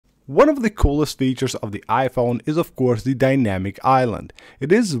One of the coolest features of the iPhone is of course the dynamic island.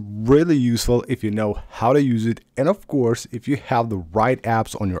 It is really useful if you know how to use it, and of course if you have the right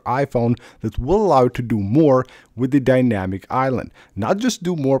apps on your iPhone that will allow you to do more with the dynamic island. Not just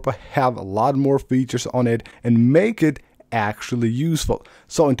do more, but have a lot more features on it and make it actually useful.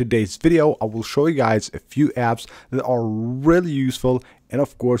 So in today's video, I will show you guys a few apps that are really useful and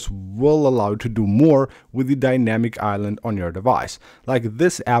of course will allow you to do more with the dynamic island on your device. Like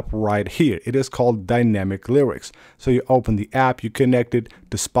this app right here, it is called Dynamic Lyrics. So you open the app, you connect it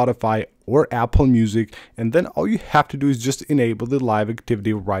to Spotify or Apple Music, and then all you have to do is just enable the live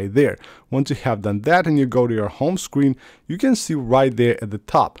activity right there. Once you have done that and you go to your home screen, you can see right there at the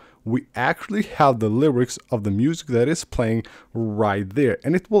top we actually have the lyrics of the music that is playing right there,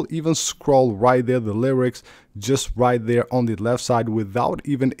 and it will even scroll right there, the lyrics just right there on the left side without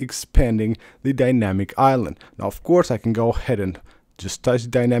even expanding the dynamic island. Now of course I can go ahead and just touch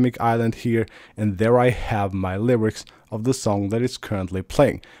dynamic island here, and there I have my lyrics of the song that is currently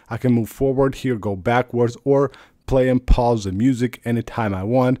playing. I can move forward here, go backwards, or play and pause the music anytime I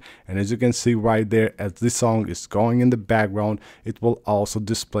want, and as you can see right there, as this song is going in the background, it will also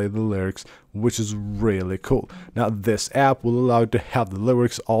display the lyrics, which is really cool. Now this app will allow you to have the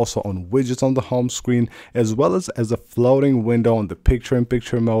lyrics also on widgets on the home screen, as well as a floating window on the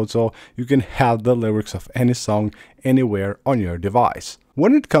picture-in-picture mode, so you can have the lyrics of any song anywhere on your device.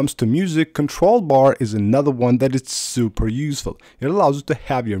 When it comes to music, Control Bar is another one that is super useful. It allows you to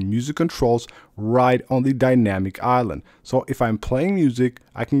have your music controls right on the dynamic island. So if I'm playing music,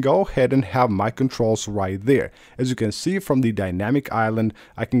 I can go ahead and have my controls right there. As you can see from the dynamic island,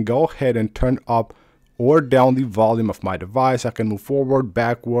 I can go ahead and turn up or down the volume of my device. I can move forward,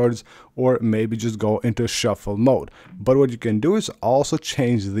 backwards, or maybe just go into shuffle mode. But what you can do is also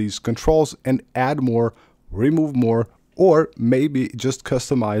change these controls and add more, remove more, or maybe just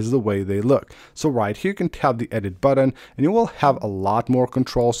customize the way they look. So right here you can tap the edit button and you will have a lot more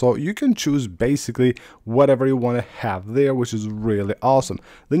control, so you can choose basically whatever you want to have there, which is really awesome.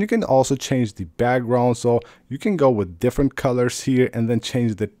 Then you can also change the background, so you can go with different colors here and then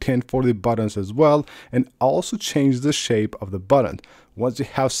change the tint for the buttons as well, and also change the shape of the button. Once you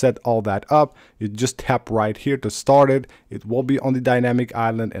have set all that up, you just tap right here to start it. It will be on the dynamic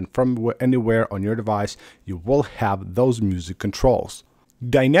island, and from anywhere on your device, you will have those music controls.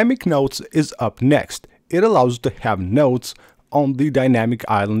 Dynamic Notes is up next. It allows you to have notes on the dynamic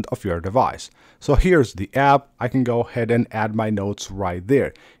island of your device. So here's the app. I can go ahead and add my notes right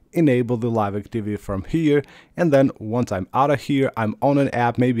there. Enable the live activity from here, and then once I'm out of here, I'm on an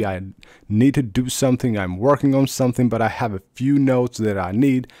app, maybe I need to do something, I'm working on something, but I have a few notes that I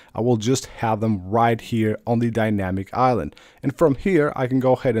need, I will just have them right here on the dynamic island. And from here I can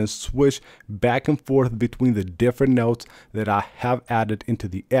go ahead and switch back and forth between the different notes that I have added into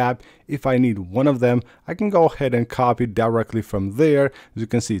the app. If I need one of them, I can go ahead and copy directly from there. As you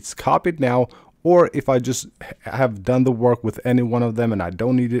can see, it's copied now. Or if I just have done the work with any one of them and I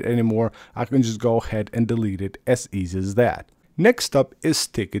don't need it anymore, I can just go ahead and delete it, as easy as that. Next up is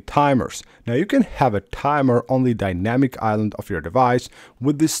sticky timers. Now you can have a timer on the dynamic island of your device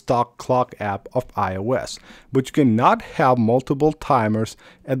with the stock clock app of iOS, but you cannot have multiple timers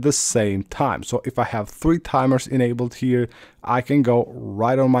at the same time. So if I have 3 timers enabled here, I can go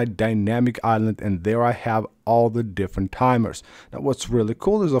right on my dynamic island and there I have all the different timers. Now what's really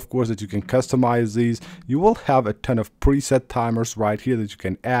cool is of course that you can customize these. You will have a ton of preset timers right here that you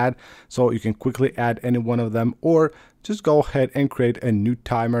can add, so you can quickly add any one of them, or just go ahead and create a new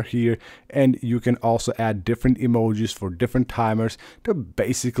timer here, and you can also add different emojis for different timers to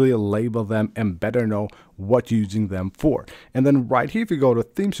basically label them and better know what you're using them for. And then right here, if you go to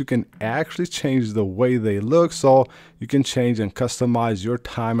themes, you can actually change the way they look, so you can change and customize your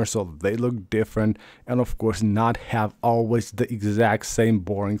timer so they look different, and of course not have always the exact same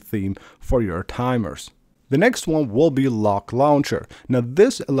boring theme for your timers. The next one will be Lock Launcher. Now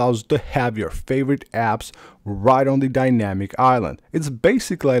this allows you to have your favorite apps right on the dynamic island. It's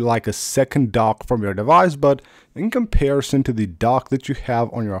basically like a second dock from your device, but in comparison to the dock that you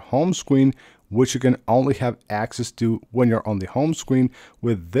have on your home screen, which you can only have access to when you're on the home screen,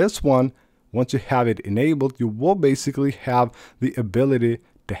 with this one, once you have it enabled, you will basically have the ability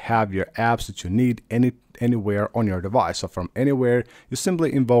to have your apps that you need anywhere on your device. So from anywhere, you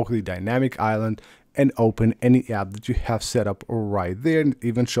simply invoke the dynamic island and open any app that you have set up right there, and it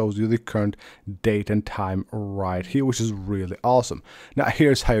even shows you the current date and time right here, which is really awesome. Now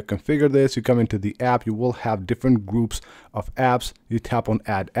here's how you configure this. You come into the app, you will have different groups of apps. You tap on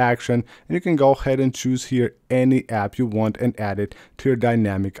add action and you can go ahead and choose here any app you want and add it to your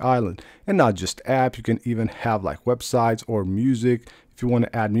dynamic island. And not just app, you can even have like websites or music. If If you want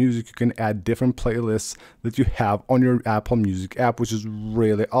to add music, you can add different playlists that you have on your Apple Music app, which is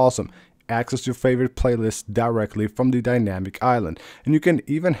really awesome. Access your favorite playlist directly from the dynamic island, and you can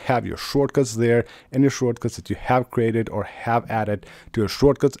even have your shortcuts there, and your shortcuts that you have created or have added to your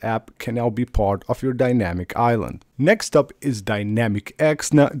shortcuts app can now be part of your dynamic island. Next up is Dynamic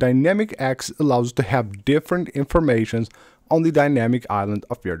X. Now Dynamic X allows you to have different informations on the dynamic island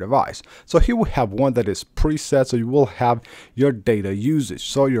of your device. So here we have one that is preset, so you will have your data usage.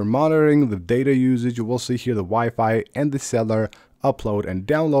 So you're monitoring the data usage. You will see here the Wi-Fi and the cellular upload and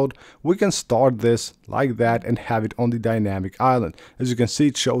download. We can start this like that and have it on the dynamic island. As you can see,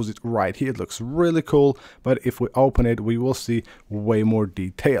 it shows it right here. It looks really cool, but if we open it, we will see way more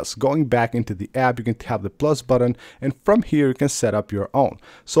details. Going back into the app, you can tap the plus button, and from here you can set up your own.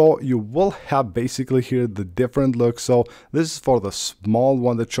 So you will have basically here the different looks. So this is for the small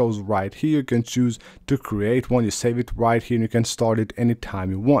one that shows right here. You can choose to create one. You save it right here and you can start it anytime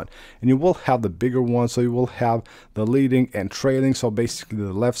you want. And you will have the bigger one, so you will have the leading and trailing. So basically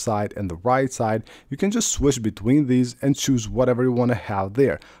the left side and the right side, you can just switch between these and choose whatever you want to have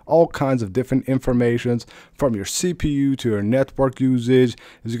there. All kinds of different informations from your CPU to your network usage.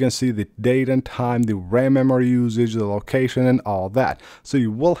 As you can see, the date and time, the RAM memory usage, the location, and all that. So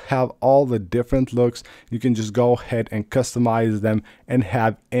you will have all the different looks. You can just go ahead and customize them and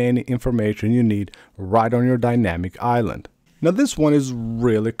have any information you need right on your dynamic island. Now this one is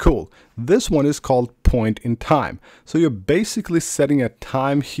really cool. This one is called Point in Time. So you're basically setting a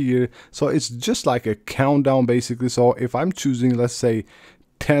time here. So it's just like a countdown basically. So if I'm choosing, let's say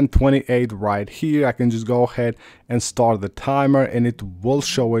 10:28 right here, I can just go ahead and start the timer and it will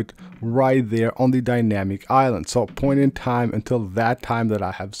show it right there on the dynamic island. So point in time until that time that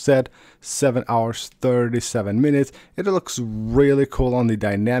I have set, 7 hours 37 minutes. It looks really cool on the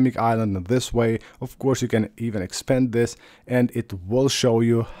dynamic island in this way. Of course, you can even expand this and it will show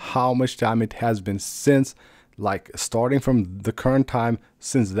you how much time it has been since, like starting from the current time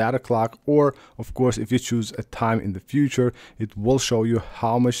since that o'clock, or of course if you choose a time in the future, it will show you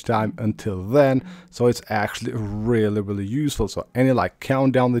how much time until then. So it's actually really useful. So any like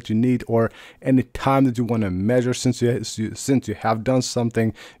countdown that you need or any time that you want to measure since you have done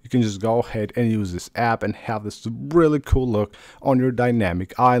something, you can just go ahead and use this app and have this really cool look on your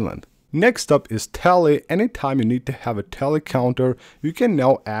dynamic island. Next up is Tally. Anytime you need to have a Tally counter, you can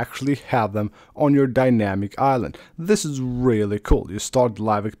now actually have them on your dynamic island. This is really cool. You start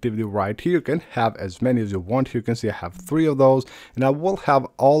live activity right here. You can have as many as you want. Here you can see I have 3 of those, and I will have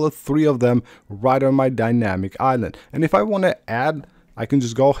all 3 of them right on my dynamic island. And if I want to add, I can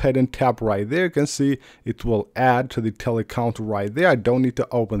just go ahead and tap right there. You can see it will add to the Tally counter right there. I don't need to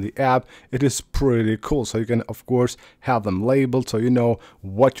open the app. It is pretty cool. So you can of course have them labeled so you know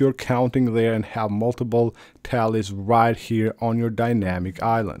what you're counting there and have multiple tallies right here on your dynamic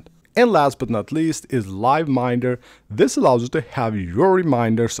island. And last but not least is LiveMinder. This allows you to have your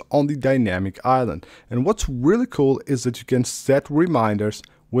reminders on the dynamic island. And what's really cool is that you can set reminders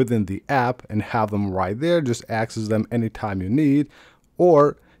within the app and have them right there. Just access them anytime you need.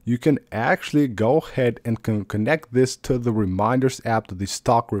 Or you can actually go ahead and connect this to the Reminders app, to the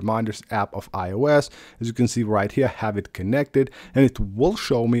stock Reminders app of iOS. As you can see right here, I have it connected and it will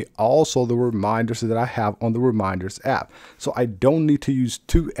show me also the reminders that I have on the Reminders app. So I don't need to use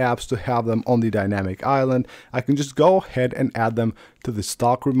 2 apps to have them on the dynamic island. I can just go ahead and add them to the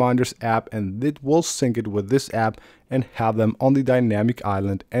stock Reminders app and it will sync it with this app and have them on the dynamic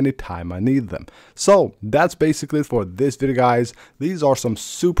island anytime I need them. So that's basically it for this video, guys. These are some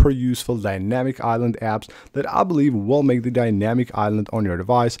super useful dynamic island apps that I believe will make the dynamic island on your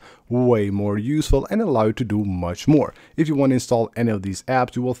device way more useful and allow you to do much more. If you want to install any of these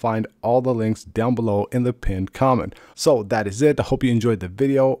apps, you will find all the links down below in the pinned comment. So that is it. I hope you enjoyed the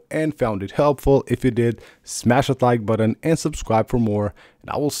video and found it helpful. If you did, smash that like button and subscribe for more, and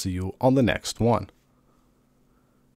I will see you on the next one.